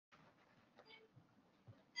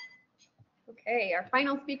Okay, our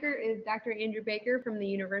final speaker is Dr. Andrew Baker from the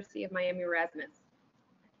University of Miami Erasmus.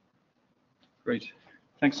 Great.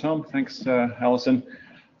 Thanks, Tom. Thanks, Alison.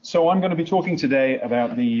 So I'm going to be talking today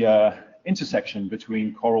about the intersection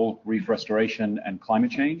between coral reef restoration and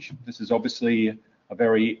climate change. This is obviously a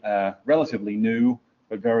very relatively new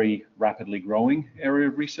but very rapidly growing area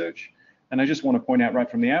of research. And I just want to point out right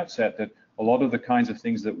from the outset that a lot of the kinds of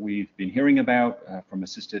things that we've been hearing about, from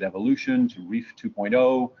assisted evolution to Reef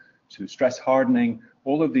 2.0 to stress hardening,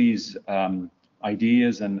 all of these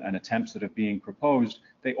ideas and attempts that are being proposed,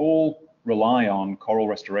 they all rely on coral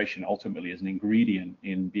restoration ultimately as an ingredient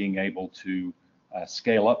in being able to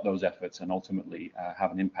scale up those efforts and ultimately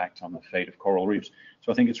have an impact on the fate of coral reefs.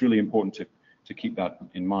 So I think it's really important to keep that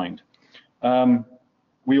in mind.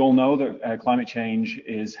 We all know that climate change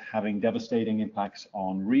is having devastating impacts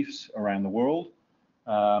on reefs around the world,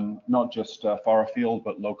 not just far afield,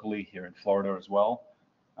 but locally here in Florida as well.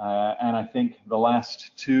 And I think the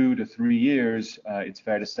last 2 to 3 years, it's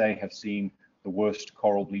fair to say, have seen the worst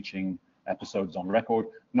coral bleaching episodes on record,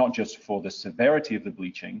 not just for the severity of the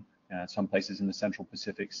bleaching, some places in the Central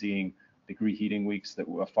Pacific seeing degree heating weeks that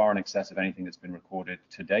were far in excess of anything that's been recorded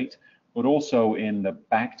to date, but also in the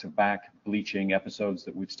back-to-back bleaching episodes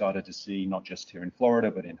that we've started to see, not just here in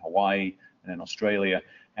Florida, but in Hawaii and in Australia.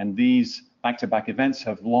 And these back-to-back events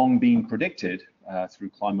have long been predicted through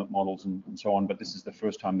climate models and so on, but this is the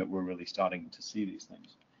first time that we're really starting to see these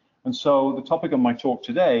things. And so the topic of my talk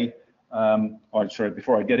today,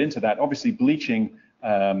 before I get into that, obviously bleaching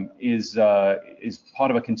is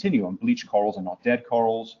part of a continuum. Bleached corals are not dead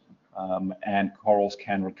corals, and corals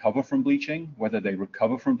can recover from bleaching. Whether they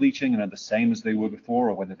recover from bleaching and are the same as they were before,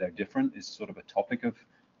 or whether they're different, is sort of a topic of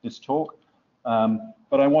this talk.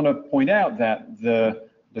 But I want to point out that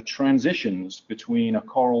the transitions between a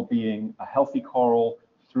coral being a healthy coral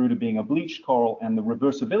through to being a bleached coral, and the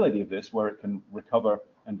reversibility of this, where it can recover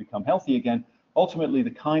and become healthy again, ultimately the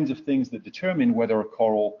kinds of things that determine whether a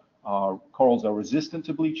corals are resistant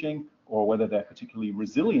to bleaching or whether they're particularly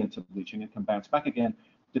resilient to bleaching and can bounce back again,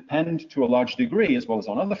 depend to a large degree, as well as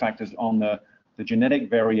on other factors, on the genetic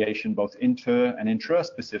variation, both inter and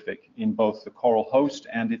intra-specific, in both the coral host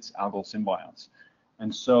and its algal symbionts.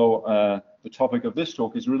 And so the topic of this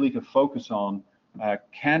talk is really to focus on,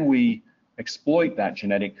 can we exploit that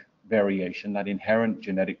genetic variation, that inherent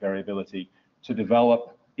genetic variability, to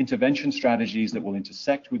develop intervention strategies that will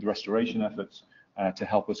intersect with restoration efforts to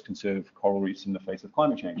help us conserve coral reefs in the face of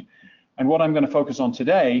climate change. And what I'm going to focus on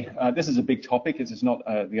today, this is a big topic. This is not,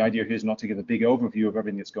 the idea here is not to give a big overview of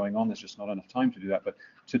everything that's going on. There's just not enough time to do that, but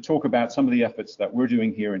to talk about some of the efforts that we're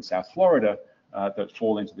doing here in South Florida that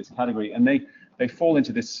fall into this category. And they fall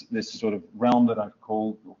into this sort of realm that I've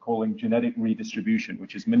calling genetic redistribution,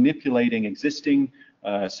 which is manipulating existing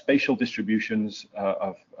spatial distributions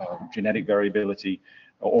of genetic variability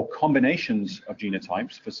or combinations of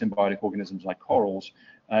genotypes for symbiotic organisms like corals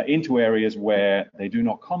into areas where they do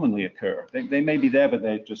not commonly occur. They may be there, but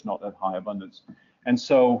they're just not at high abundance. And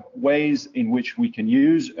so ways in which we can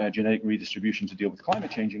use genetic redistribution to deal with climate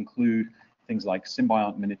change include things like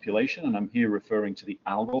symbiont manipulation, and I'm here referring to the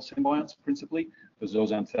algal symbionts principally, the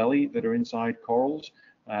zooxanthellae that are inside corals.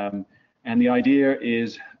 And the idea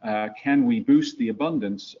is, can we boost the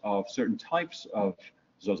abundance of certain types of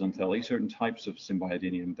zooxanthellae, certain types of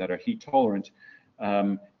symbiodinium that are heat tolerant,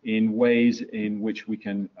 in ways in which we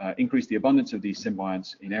can increase the abundance of these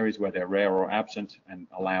symbionts in areas where they're rare or absent and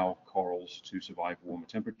allow corals to survive warmer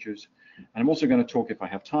temperatures. And I'm also going to talk, if I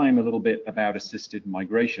have time, a little bit about assisted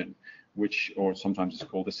migration, or sometimes it's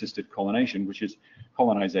called assisted colonization, which is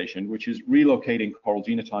relocating coral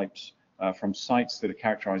genotypes from sites that are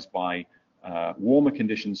characterized by warmer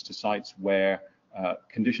conditions to sites where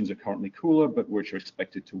conditions are currently cooler, but which are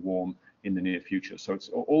expected to warm in the near future. So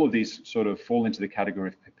all of these sort of fall into the category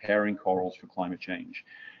of preparing corals for climate change.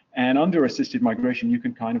 And under assisted migration, you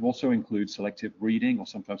can kind of also include selective breeding, or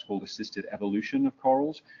sometimes called assisted evolution of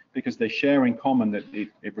corals, because they share in common that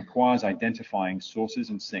it requires identifying sources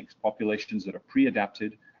and sinks, populations that are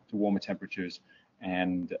pre-adapted to warmer temperatures,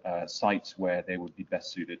 and sites where they would be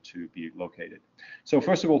best suited to be located. So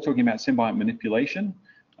first of all, talking about symbiont manipulation,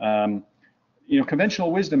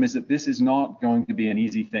 conventional wisdom is that this is not going to be an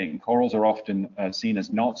easy thing. Corals are often seen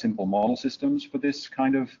as not simple model systems for this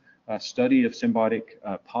kind of study of symbiotic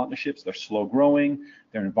partnerships. They're slow growing,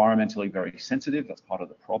 they're environmentally very sensitive. That's part of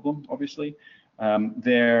the problem, obviously.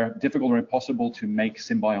 They're difficult or impossible to make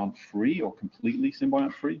symbiont free or completely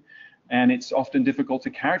symbiont free. And it's often difficult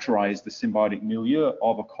to characterize the symbiotic milieu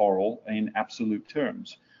of a coral in absolute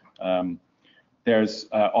terms. There's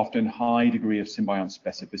often high degree of symbiont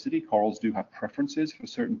specificity. Corals do have preferences for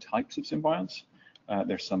certain types of symbionts.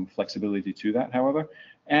 There's some flexibility to that, however,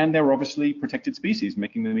 and they're obviously protected species,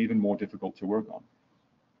 making them even more difficult to work on.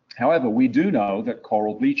 However, we do know that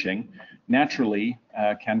coral bleaching naturally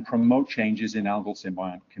can promote changes in algal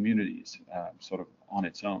symbiont communities, sort of on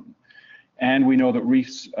its own. And we know that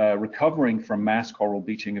reefs recovering from mass coral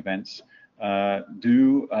bleaching events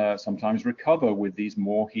do sometimes recover with these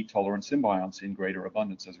more heat-tolerant symbionts in greater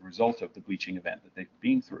abundance as a result of the bleaching event that they've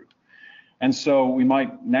been through. And so we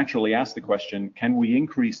might naturally ask the question, can we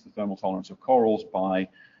increase the thermal tolerance of corals by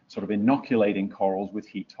sort of inoculating corals with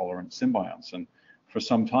heat-tolerant symbionts? And for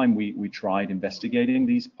some time, we tried investigating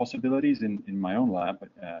these possibilities in my own lab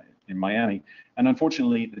in Miami. And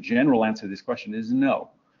unfortunately, the general answer to this question is no.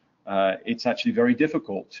 It's actually very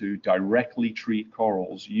difficult to directly treat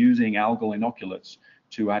corals using algal inoculates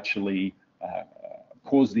to actually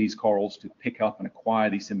cause these corals to pick up and acquire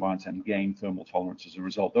these symbionts and gain thermal tolerance as a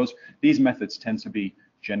result. These methods tend to be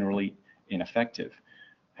generally ineffective.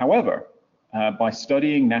 However, by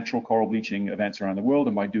studying natural coral bleaching events around the world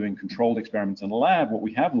and by doing controlled experiments in the lab, what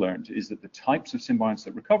we have learned is that the types of symbionts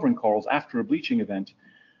that recover in corals after a bleaching event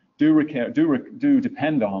do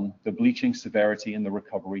depend on the bleaching severity and the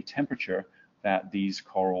recovery temperature that these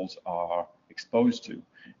corals are exposed to.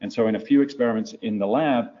 And so in a few experiments in the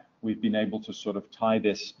lab, we've been able to sort of tie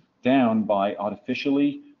this down by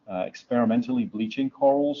artificially, experimentally bleaching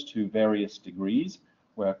corals to various degrees.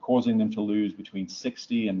 We're causing them to lose between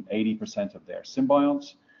 60 and 80% of their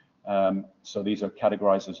symbionts. So these are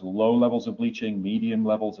categorized as low levels of bleaching, medium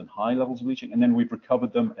levels, and high levels of bleaching. And then we've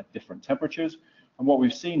recovered them at different temperatures. And what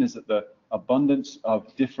we've seen is that the abundance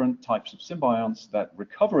of different types of symbionts that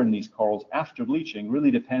recover in these corals after bleaching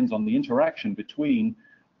really depends on the interaction between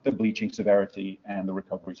the bleaching severity and the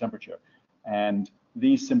recovery temperature. And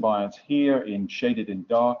these symbionts here, shaded in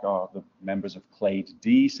dark, are the members of clade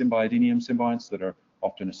D symbiodinium symbionts that are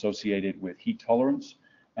often associated with heat tolerance.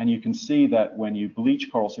 And you can see that when you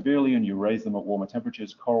bleach coral severely and you raise them at warmer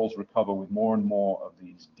temperatures, corals recover with more and more of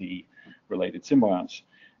these D-related symbionts.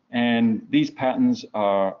 And these patterns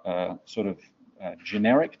are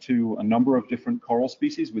generic to a number of different coral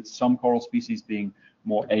species, with some coral species being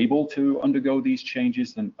more able to undergo these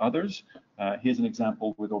changes than others. Here's an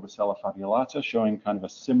example with Orbicella fabulata showing kind of a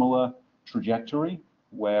similar trajectory,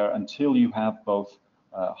 where until you have both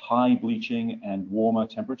high bleaching and warmer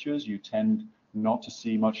temperatures, you tend not to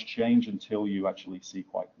see much change until you actually see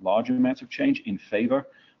quite large amounts of change in favor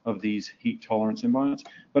of these heat-tolerant symbionts.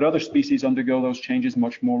 But other species undergo those changes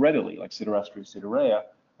much more readily, like Siderastrea siderea.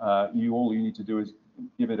 All you need to do is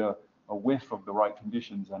give it a whiff of the right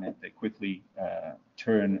conditions, and they quickly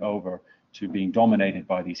turn over to being dominated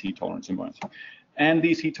by these heat-tolerant symbionts. And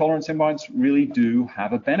these heat-tolerant symbionts really do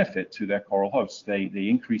have a benefit to their coral hosts. They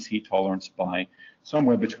increase heat tolerance by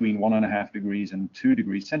somewhere between 1.5 degrees and 2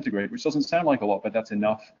 degrees centigrade, which doesn't sound like a lot, but that's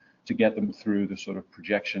enough to get them through the sort of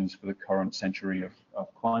projections for the current century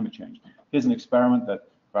of climate change. Here's an experiment that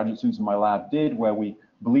graduate students in my lab did, where we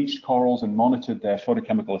bleached corals and monitored their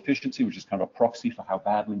photochemical efficiency, which is kind of a proxy for how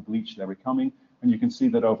badly bleached they're becoming. And you can see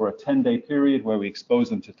that over a 10-day period where we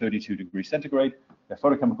expose them to 32 degrees centigrade, their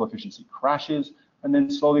photochemical efficiency crashes. And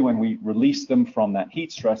then slowly, when we release them from that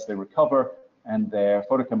heat stress, they recover and their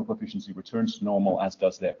photochemical efficiency returns to normal, as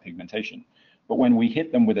does their pigmentation. But when we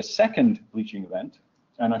hit them with a second bleaching event,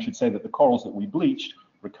 and I should say that the corals that we bleached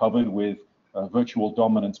recovered with virtual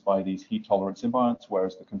dominance by these heat-tolerant symbionts,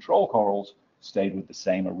 whereas the control corals stayed with the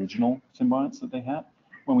same original symbionts that they had.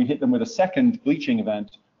 When we hit them with a second bleaching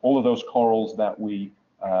event, all of those corals that we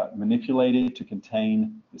manipulated to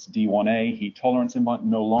contain this D1A heat-tolerant symbiont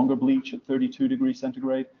no longer bleach at 32 degrees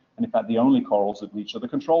centigrade. And in fact, the only corals that bleach are the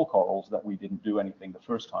control corals that we didn't do anything the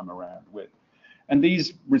first time around with. And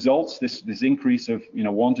these results, this increase of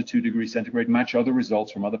 1 to 2 degrees centigrade, match other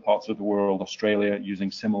results from other parts of the world. Australia,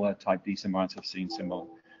 using similar type D symbionts, have seen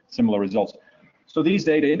similar results. So these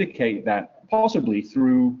data indicate that possibly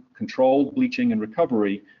through controlled bleaching and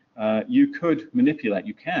recovery, you can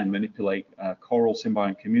manipulate coral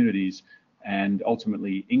symbiont communities and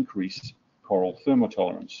ultimately increase coral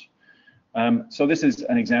thermotolerance. So this is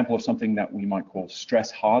an example of something that we might call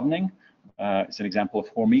stress hardening. It's an example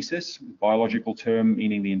of hormesis, biological term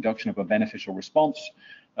meaning the induction of a beneficial response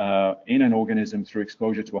in an organism through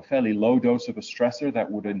exposure to a fairly low dose of a stressor that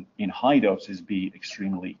would in high doses be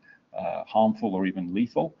extremely harmful or even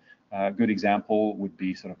lethal. A good example would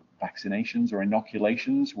be sort of vaccinations or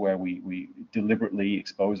inoculations, where we deliberately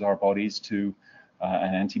expose our bodies to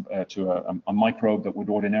a microbe that would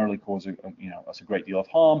ordinarily cause us a great deal of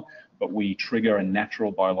harm, but we trigger a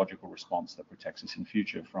natural biological response that protects us in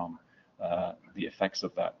future from the effects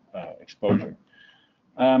of that exposure.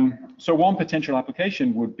 So one potential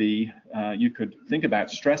application would be, you could think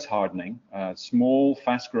about stress hardening small,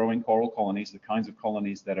 fast-growing coral colonies, the kinds of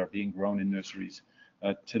colonies that are being grown in nurseries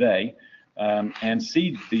today, and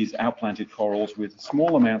seed these outplanted corals with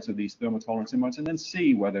small amounts of these thermotolerant symbionts, and then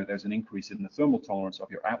see whether there's an increase in the thermal tolerance of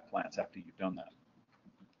your outplants after you've done that.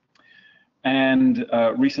 And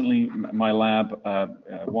recently, my lab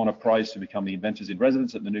won a prize to become the inventors in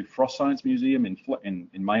residence at the new Frost Science Museum in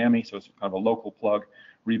Miami. So it's kind of a local plug.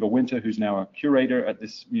 Reva Winter, who's now a curator at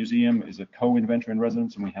this museum, is a co-inventor in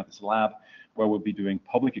residence, and we have this lab where we'll be doing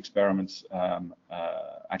public experiments,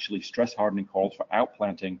 actually stress hardening corals for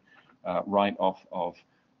outplanting right off of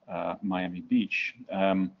Miami Beach.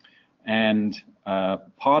 And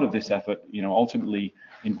part of this effort, ultimately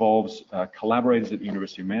involves collaborators at the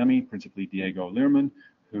University of Miami, principally Diego Lehrman,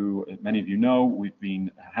 who many of you know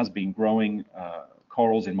has been growing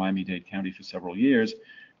corals in Miami-Dade County for several years.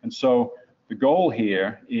 And so the goal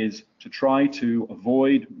here is to try to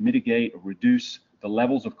avoid, mitigate, or reduce the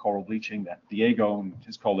levels of coral bleaching that Diego and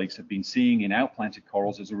his colleagues have been seeing in outplanted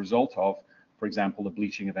corals as a result of, for example, the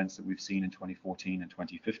bleaching events that we've seen in 2014 and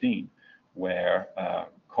 2015, where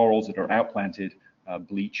corals that are outplanted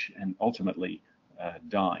bleach and ultimately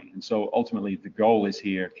die. And so ultimately the goal is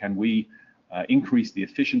here, can we increase the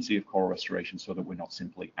efficiency of coral restoration so that we're not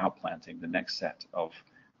simply outplanting the next set of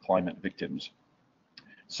climate victims?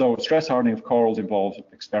 So stress hardening of corals involves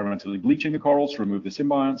experimentally bleaching the corals to remove the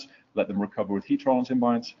symbionts, let them recover with heat-tolerant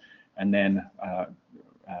symbionts, and then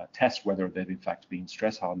test whether they've in fact been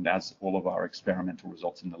stress hardened, as all of our experimental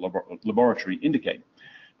results in the laboratory indicate.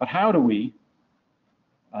 But how do we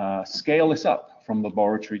scale this up from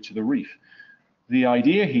laboratory to the reef? The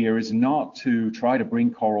idea here is not to try to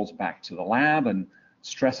bring corals back to the lab and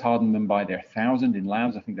stress harden them by their thousand in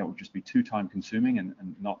labs. I think that would just be too time consuming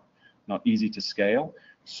and not easy to scale.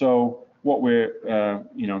 So what we're,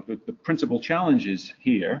 the principal challenges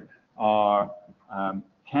here are,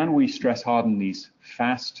 can we stress harden these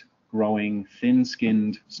fast growing, thin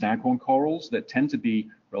skinned staghorn corals that tend to be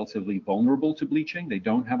relatively vulnerable to bleaching? They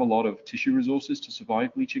don't have a lot of tissue resources to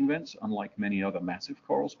survive bleaching events, unlike many other massive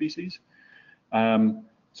coral species.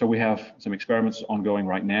 So we have some experiments ongoing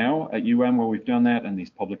right now at UM where we've done that, and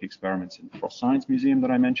these public experiments in the Frost Science Museum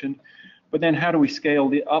that I mentioned. But then how do we scale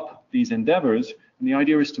up these endeavors? And the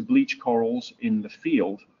idea is to bleach corals in the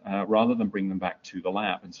field rather than bring them back to the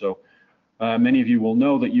lab. And so many of you will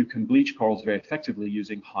know that you can bleach corals very effectively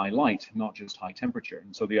using high light, not just high temperature.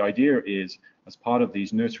 And so the idea is, as part of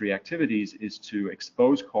these nursery activities, is to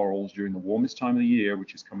expose corals during the warmest time of the year,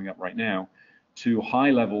 which is coming up right now, to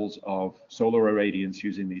high levels of solar irradiance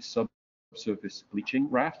using these subsurface bleaching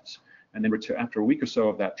rafts, and then after a week or so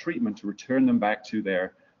of that treatment, to return them back to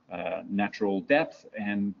their natural depth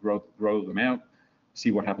and grow them out,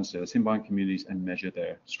 see what happens to the symbiont communities, and measure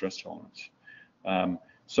their stress tolerance.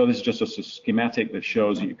 So this is just a schematic that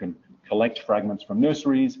shows that you can collect fragments from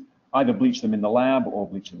nurseries, either bleach them in the lab or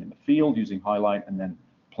bleach them in the field using highlight, and then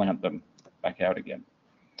plant them back out again.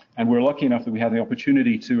 And we're lucky enough that we have the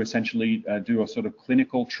opportunity to essentially do a sort of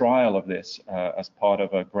clinical trial of this as part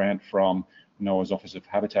of a grant from NOAA's Office of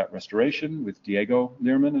Habitat Restoration with Diego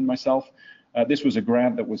Lehrman and myself. This was a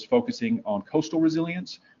grant that was focusing on coastal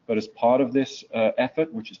resilience, but as part of this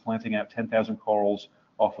effort, which is planting out 10,000 corals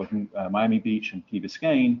off of Miami Beach and Key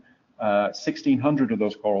Biscayne, 1,600 of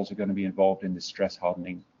those corals are going to be involved in this stress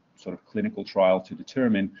hardening sort of clinical trial to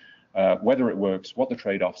determine whether it works, what the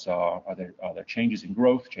trade-offs are there changes in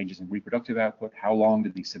growth, changes in reproductive output, how long do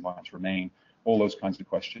these symbionts remain, all those kinds of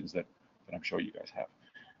questions that I'm sure you guys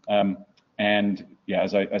have. And yeah,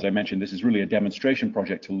 as I mentioned, this is really a demonstration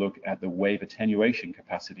project to look at the wave attenuation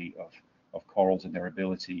capacity of corals and their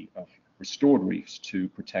ability of restored reefs to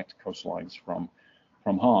protect coastlines from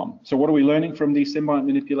harm. So what are we learning from these symbiont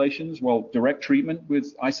manipulations? Well, direct treatment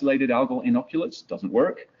with isolated algal inoculates doesn't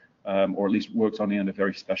work, or at least works only under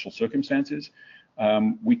very special circumstances.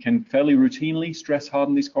 We can fairly routinely stress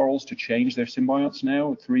harden these corals to change their symbionts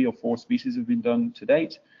now. 3 or 4 species have been done to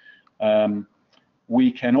date. We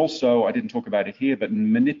can also, I didn't talk about it here, but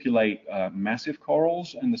manipulate massive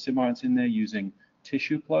corals and the symbionts in there using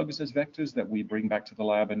tissue plugs as vectors that we bring back to the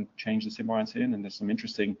lab and change the symbionts in, and there's some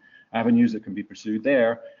interesting avenues that can be pursued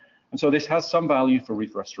there. And so this has some value for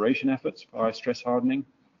reef restoration efforts by stress hardening.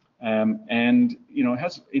 And it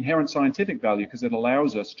has inherent scientific value because it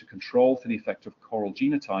allows us to control for the effect of coral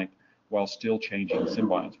genotype while still changing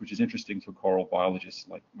symbionts, which is interesting to coral biologists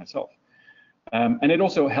like myself. And it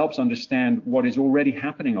also helps understand what is already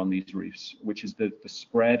happening on these reefs, which is the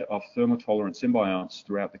spread of thermotolerant symbionts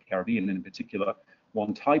throughout the Caribbean, and in particular,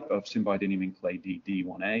 one type of Symbiodinium in clay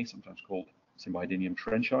D1A, sometimes called Symbiodinium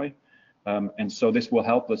trenchi, And so this will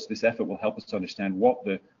help us, this effort will help us to understand what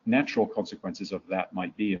the natural consequences of that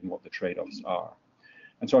might be and what the trade-offs are.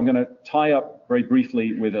 And so I'm going to tie up very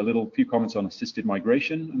briefly with a few comments on assisted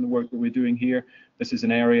migration and the work that we're doing here. This is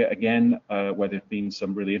an area, again, where there have been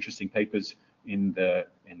some really interesting papers in the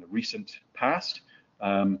recent past.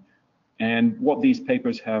 And what these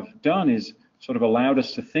papers have done is sort of allowed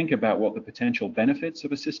us to think about what the potential benefits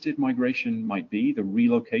of assisted migration might be, the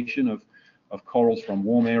relocation of corals from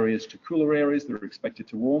warm areas to cooler areas that are expected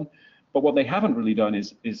to warm. But what they haven't really done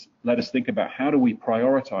is let us think about how do we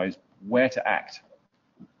prioritize where to act,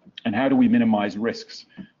 and how do we minimize risks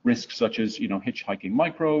such as hitchhiking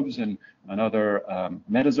microbes and other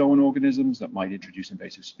metazoan organisms that might introduce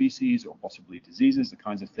invasive species or possibly diseases, the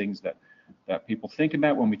kinds of things that people think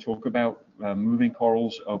about when we talk about moving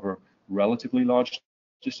corals over relatively large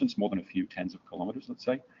distance, more than a few tens of kilometers, let's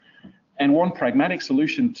say. And one pragmatic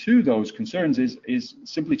solution to those concerns is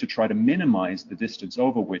simply to try to minimize the distance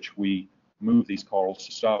over which we move these corals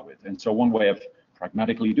to start with. And so one way of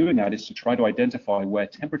pragmatically doing that is to try to identify where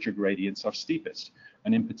temperature gradients are steepest,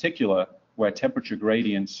 and in particular, where temperature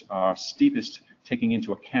gradients are steepest, taking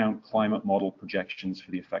into account climate model projections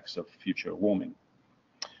for the effects of future warming.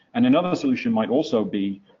 And another solution might also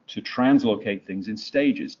be to translocate things in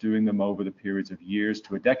stages, doing them over the periods of years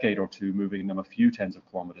to a decade or two, moving them a few tens of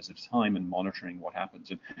kilometers at a time and monitoring what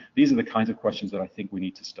happens. And these are the kinds of questions that I think we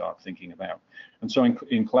need to start thinking about. And so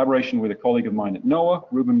in collaboration with a colleague of mine at NOAA,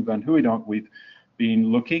 Ruben van Hooijdonk, we've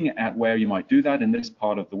been looking at where you might do that in this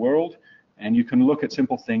part of the world. And you can look at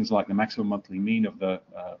simple things like the maximum monthly mean of the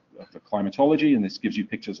climatology, and this gives you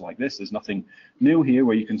pictures like this. There's nothing new here,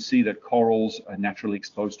 where you can see that corals are naturally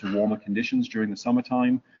exposed to warmer conditions during the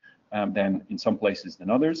summertime than in some places than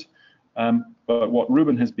others. But what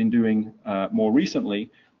Ruben has been doing more recently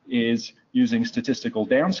is using statistical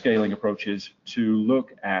downscaling approaches to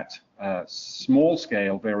look at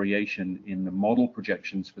small-scale variation in the model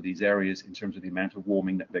projections for these areas in terms of the amount of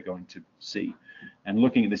warming that they're going to see. And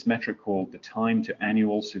looking at this metric called the time to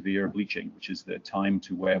annual severe bleaching, which is the time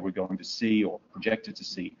to where we're going to see or projected to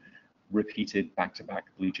see repeated back-to-back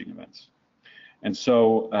bleaching events. And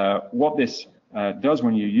so what this does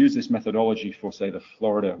when you use this methodology for, say, the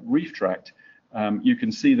Florida Reef Tract, you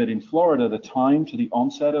can see that in Florida, the time to the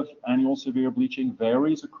onset of annual severe bleaching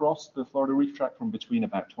varies across the Florida Reef Tract from between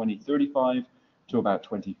about 2035 to about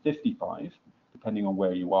 2055, depending on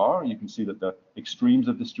where you are. You can see that the extremes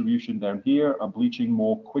of distribution down here are bleaching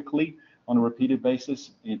more quickly on a repeated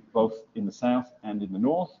basis, both in the south and in the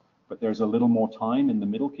north, but there's a little more time in the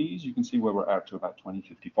middle keys. You can see where we're out to about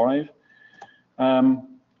 2055.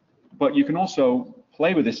 But you can also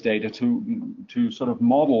play with this data to sort of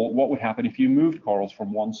model what would happen if you moved corals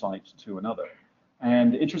from one site to another.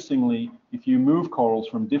 And interestingly, if you move corals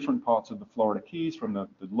from different parts of the Florida Keys, from the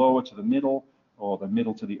lower to the middle or the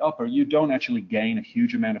middle to the upper, you don't actually gain a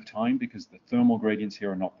huge amount of time because the thermal gradients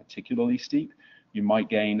here are not particularly steep. You might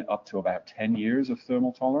gain up to about 10 years of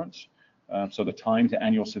thermal tolerance. So the time to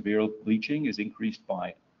annual severe bleaching is increased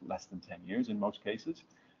by less than 10 years in most cases.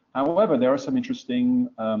 However, there are some interesting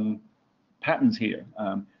patterns here.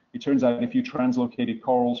 It turns out if you translocated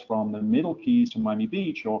corals from the middle keys to Miami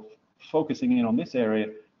Beach, or focusing in on this area,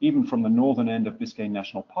 even from the northern end of Biscayne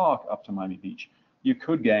National Park up to Miami Beach, you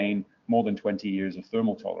could gain more than 20 years of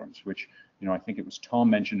thermal tolerance, which, I think it was Tom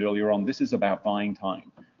mentioned earlier on. This is about buying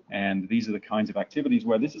time. And these are the kinds of activities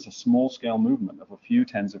where this is a small scale movement of a few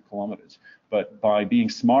tens of kilometers. But by being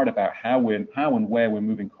smart about how and where we're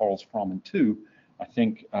moving corals from and to, I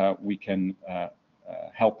think we can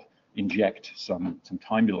help inject some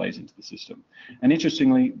time delays into the system. And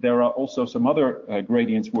interestingly, there are also some other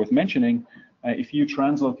gradients worth mentioning. If you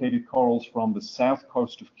translocated corals from the south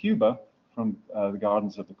coast of Cuba, from the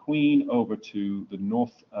Gardens of the Queen over to the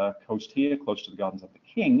north coast here, close to the Gardens of the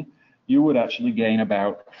King, you would actually gain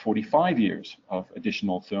about 45 years of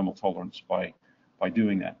additional thermal tolerance by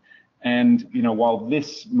doing that. And while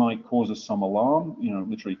this might cause us some alarm,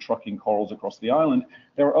 literally trucking corals across the island,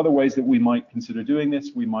 there are other ways that we might consider doing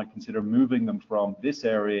this. We might consider moving them from this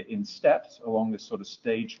area in steps along this sort of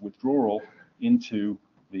staged withdrawal into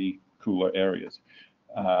the cooler areas.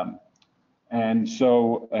 And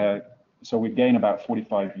so we'd gain about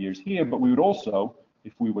 45 years here, but we would also,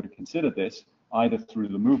 if we were to consider this, either through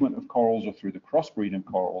the movement of corals or through the crossbreeding of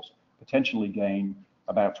corals, potentially gain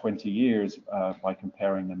about 20 years by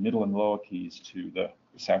comparing the middle and lower keys to the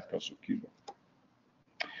south coast of Cuba.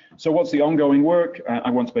 So what's the ongoing work? I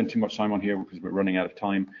won't spend too much time on here because we're running out of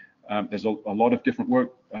time. There's a lot of different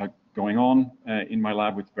work going on in my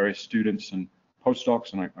lab with various students and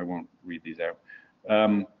postdocs, and I won't read these out.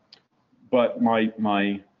 But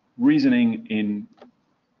my reasoning in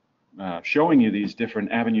showing you these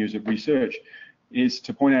different avenues of research is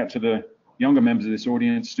to point out to the younger members of this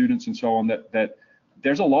audience, students and so on, that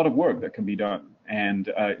there's a lot of work that can be done.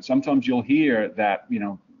 And sometimes you'll hear that, you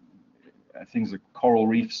know, things like coral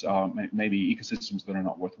reefs are maybe ecosystems that are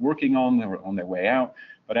not worth working on, they're on their way out.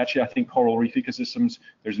 But actually, I think coral reef ecosystems,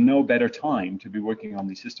 there's no better time to be working on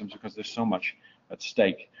these systems because there's so much at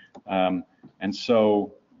stake. And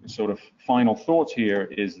so, sort of final thoughts here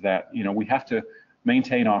is that, you know, we have to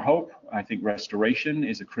maintain our hope. I think restoration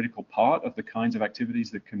is a critical part of the kinds of activities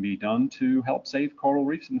that can be done to help save coral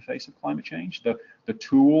reefs in the face of climate change. The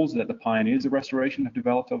tools that the pioneers of restoration have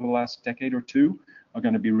developed over the last decade or two are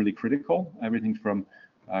going to be really critical, everything from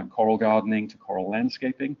coral gardening to coral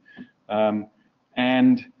landscaping.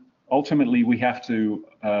 And ultimately, we have to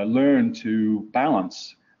learn to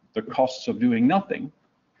balance the costs of doing nothing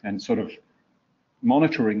and sort of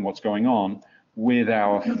monitoring what's going on with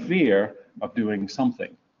our fear of doing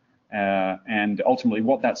something. And ultimately,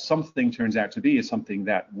 what that something turns out to be is something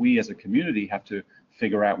that we as a community have to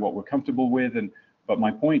figure out what we're comfortable with. But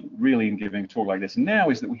my point really in giving a talk like this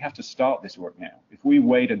now is that we have to start this work now. If we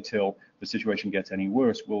wait until the situation gets any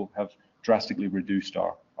worse, we'll have drastically reduced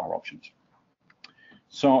our options.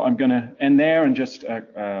 So I'm going to end there and just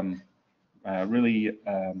really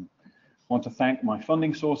want to thank my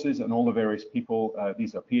funding sources and all the various people.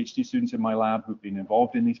 These are PhD students in my lab who've been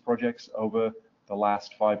involved in these projects over the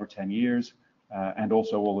last 5 or 10 years, and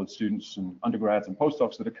also all the students and undergrads and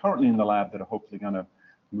postdocs that are currently in the lab that are hopefully going to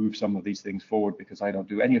move some of these things forward, because I don't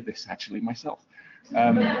do any of this actually myself.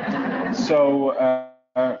 So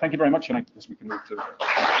thank you very much, and I guess we can move to